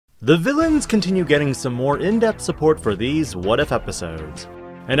The villains continue getting some more in-depth support for these What If episodes,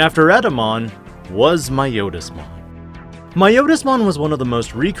 and after Edamon was Myotismon. Myotismon was one of the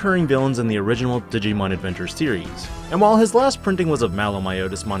most recurring villains in the original Digimon Adventure series, and while his last printing was of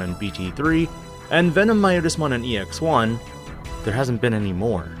Myotismon in BT3 and venommyotismon in EX1, there hasn't been any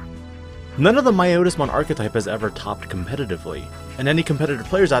more. None of the Myotismon archetype has ever topped competitively, and any competitive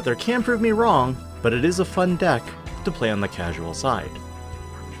players out there can prove me wrong, but it is a fun deck to play on the casual side.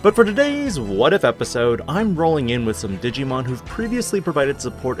 But for today's What If episode, I'm rolling in with some Digimon who've previously provided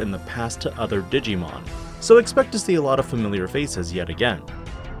support in the past to other Digimon, so expect to see a lot of familiar faces yet again.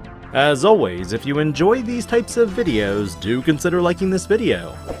 As always, if you enjoy these types of videos, do consider liking this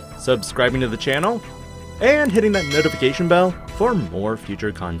video, subscribing to the channel, and hitting that notification bell for more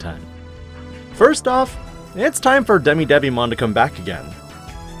future content. First off, it's time for Devimon to come back again.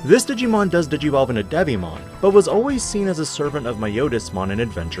 This Digimon does digivolve into Devimon, but was always seen as a servant of Myotismon in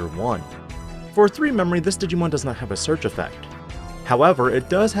Adventure 1. For 3 memory, this Digimon does not have a search effect. However, it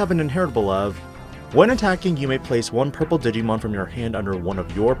does have an inheritable of, when attacking you may place 1 purple Digimon from your hand under one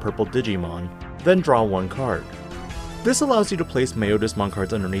of your purple Digimon, then draw 1 card. This allows you to place Myotismon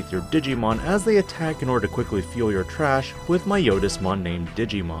cards underneath your Digimon as they attack in order to quickly fuel your trash with Myotismon named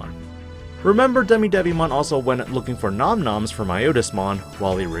Digimon. Remember, Devimon also went looking for nom-noms for Myotismon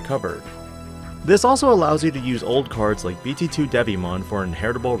while he recovered. This also allows you to use old cards like BT2 Devimon for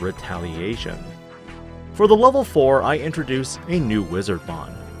inheritable retaliation. For the level 4, I introduce a new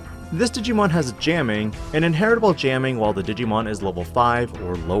Wizardmon. This Digimon has jamming, and inheritable jamming while the Digimon is level 5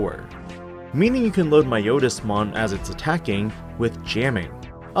 or lower, meaning you can load Myotismon as it's attacking with jamming.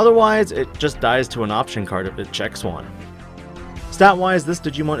 Otherwise, it just dies to an option card if it checks one. Stat-wise, this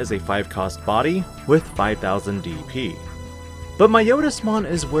Digimon is a 5-cost body with 5000 DP. But Myotismon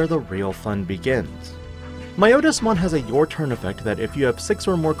is where the real fun begins. Myotismon has a Your Turn effect that if you have 6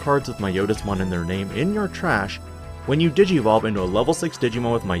 or more cards with Myotismon in their name in your trash, when you Digivolve into a level 6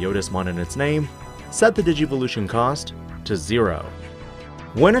 Digimon with Myotismon in its name, set the Digivolution cost to 0.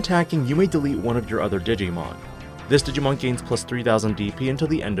 When attacking, you may delete one of your other Digimon. This Digimon gains plus 3000 DP until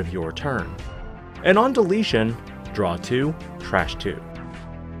the end of your turn. And on deletion, draw 2, trash 2.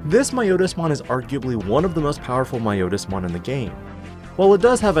 This Myotismon is arguably one of the most powerful Myotismon in the game. While it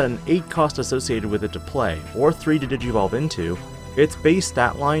does have an 8 cost associated with it to play, or 3 to Digivolve into, its base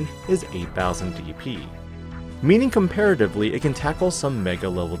stat line is 8000 DP. Meaning comparatively it can tackle some mega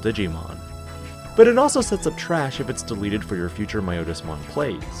level Digimon. But it also sets up trash if it's deleted for your future Myotismon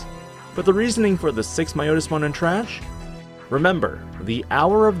plays. But the reasoning for the 6 Myotismon in trash? Remember, the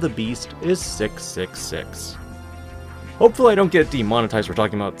Hour of the Beast is 666. Hopefully I don't get demonetized for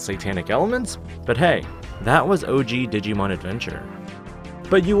talking about satanic elements, but hey, that was OG Digimon Adventure.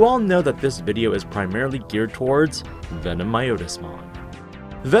 But you all know that this video is primarily geared towards Venommyotismon.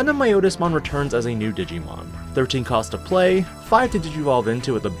 Venommyotismon returns as a new Digimon, 13 cost to play, 5 to Digivolve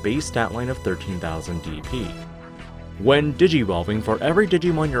into with a base stat line of 13,000 DP. When Digivolving, for every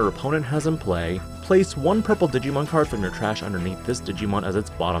Digimon your opponent has in play, place 1 purple Digimon card from your trash underneath this Digimon as its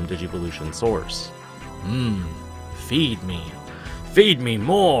bottom Digivolution source. Feed me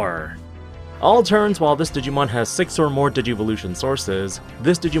more! All turns while this Digimon has 6 or more Digivolution sources,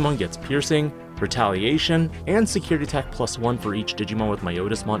 this Digimon gets Piercing, Retaliation, and Security Attack +1 for each Digimon with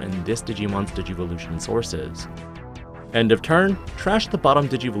Myotismon in this Digimon's Digivolution sources. End of turn, trash the bottom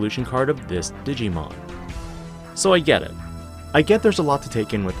Digivolution card of this Digimon. So I get it. I get there's a lot to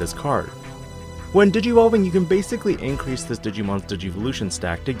take in with this card. When Digivolving, you can basically increase this Digimon's Digivolution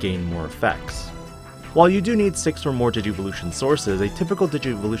stack to gain more effects. While you do need 6 or more Digivolution sources, a typical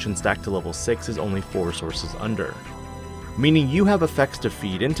Digivolution stack to level 6 is only 4 sources under, meaning you have effects to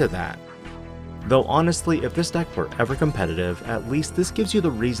feed into that. Though honestly, if this deck were ever competitive, at least this gives you the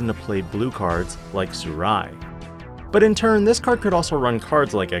reason to play blue cards like Surai. But in turn, this card could also run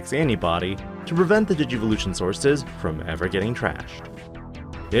cards like X-Antibody to prevent the Digivolution sources from ever getting trashed.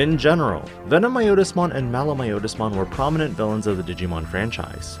 In general, Venommyotismon and Myotismon were prominent villains of the Digimon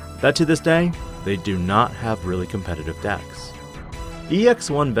franchise, that to this day, they do not have really competitive decks.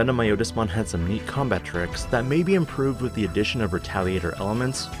 EX1 Venommyotismon had some neat combat tricks that may be improved with the addition of Retaliator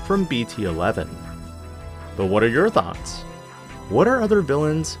elements from BT11. But what are your thoughts? What are other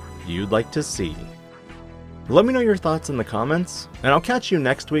villains you'd like to see? Let me know your thoughts in the comments, and I'll catch you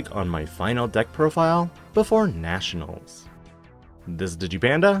next week on my final deck profile before Nationals. This is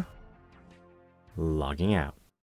DigiPanda, logging out.